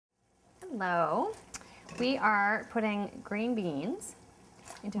Hello. We are putting green beans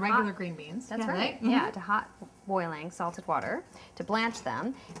into regular green beans. That's right. Mm-hmm. Yeah, to hot boiling salted water to blanch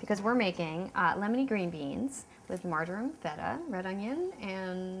them because we're making lemony green beans with marjoram, feta, red onion,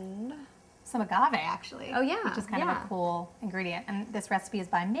 and some agave actually. Oh yeah, which is kind of a cool ingredient. And this recipe is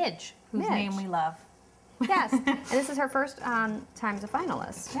by Midge, whose name we love. Yes, and this is her first time as a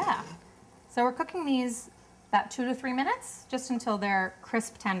finalist. Yeah. So we're cooking these about 2 to 3 minutes, just until they're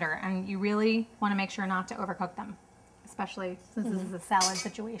crisp tender, and you really want to make sure not to overcook them, especially since this is a salad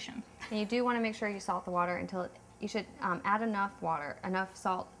situation. And you do want to make sure you salt the water until you should add enough water to the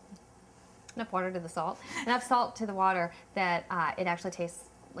salt, enough salt to the water that it actually tastes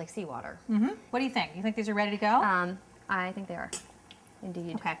like seawater. What do you think? You think these are ready to go? I think they are,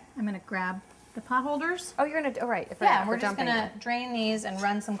 indeed. Okay, I'm going to grab the pot holders. Oh, you're going to, oh right. Yeah, we're just going to drain these and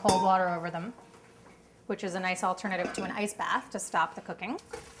run some cold water over them, which is a nice alternative to an ice bath to stop the cooking.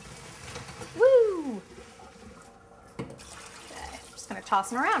 Woo! Okay, just going to toss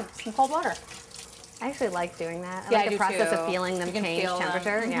them around with some cold water. I actually like doing that. Yeah, I like the process of feeling them change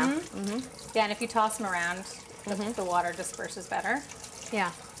temperature. Yeah. Yeah, and if you toss them around, the water disperses better.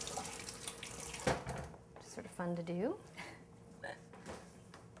 Yeah. Just sort of fun to do. You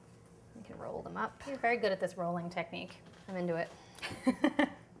can roll them up. You're very good at this rolling technique. I'm into it.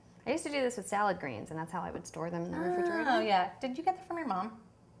 I used to do this with salad greens, and that's how I would store them in the refrigerator. Oh, yeah. Did you get that from your mom?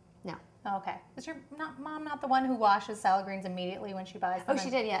 No. Oh, okay. Is your mom not the one who washes salad greens immediately when she buys them? Oh,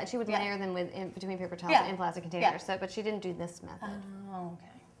 she did, yeah. She would layer them between paper towels in plastic containers, so, but she didn't do this method. Oh, okay.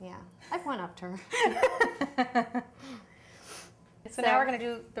 Yeah. I've one-upped her. So now we're going to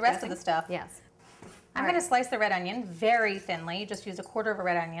do the rest of the stuff. Yes. I'm going to slice the red onion very thinly. Just use 1/4 of a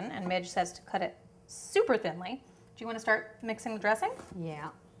red onion, and Midge says to cut it super thinly. Do you want to start mixing the dressing?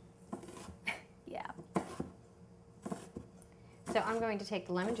 Yeah. Yeah. So I'm going to take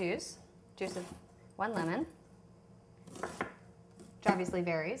the lemon juice of 1 lemon, which obviously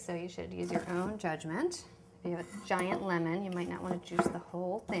varies, so you should use your own judgment. If you have a giant lemon, you might not want to juice the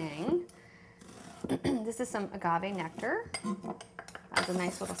whole thing. This is some agave nectar. Adds a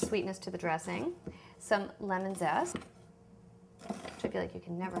nice little sweetness to the dressing. Some lemon zest, which I feel like you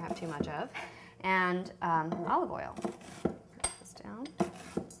can never have too much of, and olive oil. Put this down.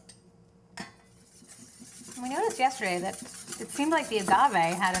 We noticed yesterday that it seemed like the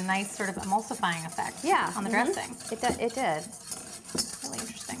agave had a nice sort of emulsifying effect on the dressing. It did. Really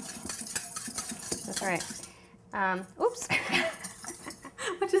interesting. That's right. Oops.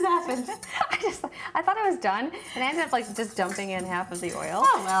 What just happened? I thought I was done, and I ended up like just dumping in half of the oil.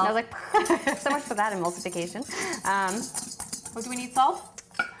 Oh, well. And I was like, so much for that emulsification. What, do we need salt?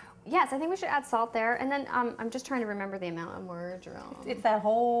 Yes, I think we should add salt there, and then I'm just trying to remember the amount of marjoram. It's that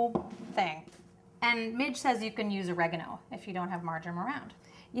whole thing. And Midge says you can use oregano if you don't have marjoram around.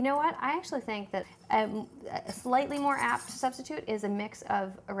 You know what? I actually think that a slightly more apt substitute is a mix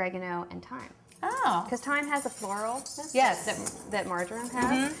of oregano and thyme. Oh. Because thyme has a floralness that marjoram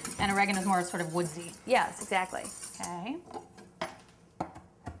has. And oregano is more sort of woodsy. Yes, exactly. Okay.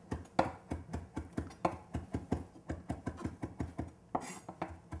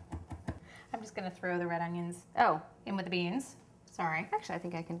 I'm just going to throw the red onions in with the beans. Sorry. Actually, I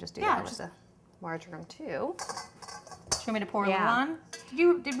think I can just do that with the marjoram too. Do you want me to pour a little on?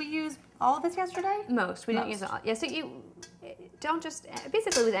 Did we use all of this yesterday? Most. We didn't use it all. Yeah, so you don't just,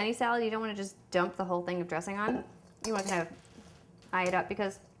 basically with any salad, you don't want to just dump the whole thing of dressing on. You want to kind of eye it up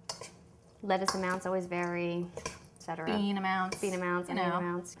because lettuce amounts always vary, etc. Bean amounts. Onion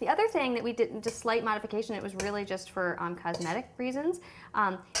amounts. The other thing that we did, just slight modification, it was really just for cosmetic reasons,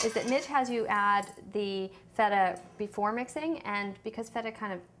 is that Midge has you add the feta before mixing, and because feta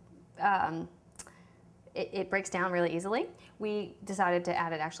kind of, it breaks down really easily, we decided to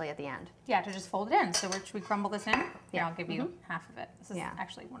add it actually at the end. Yeah, to just fold it in. So should we crumble this in? Yeah, I'll give you half of it. This is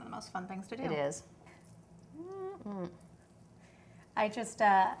actually one of the most fun things to do. It is. I just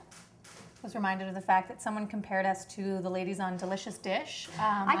was reminded of the fact that someone compared us to the ladies on Delicious Dish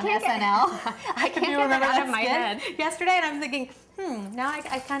on SNL. I can't remember that out of my head. Yesterday, and I'm thinking, now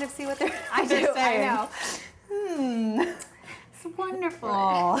I kind of see what they're saying. I know. It's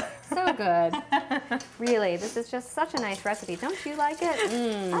wonderful. So good. Really, this is just such a nice recipe. Don't you like it?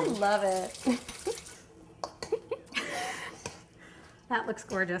 I love it. That looks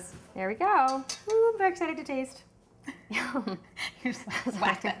gorgeous. There we go. Ooh, I'm very excited to taste. You're just like,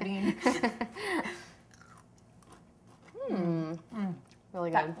 whack that bean. Really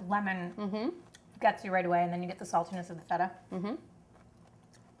good. That lemon gets you right away, and then you get the saltiness of the feta.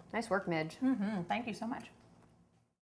 Nice work, Midge. Thank you so much.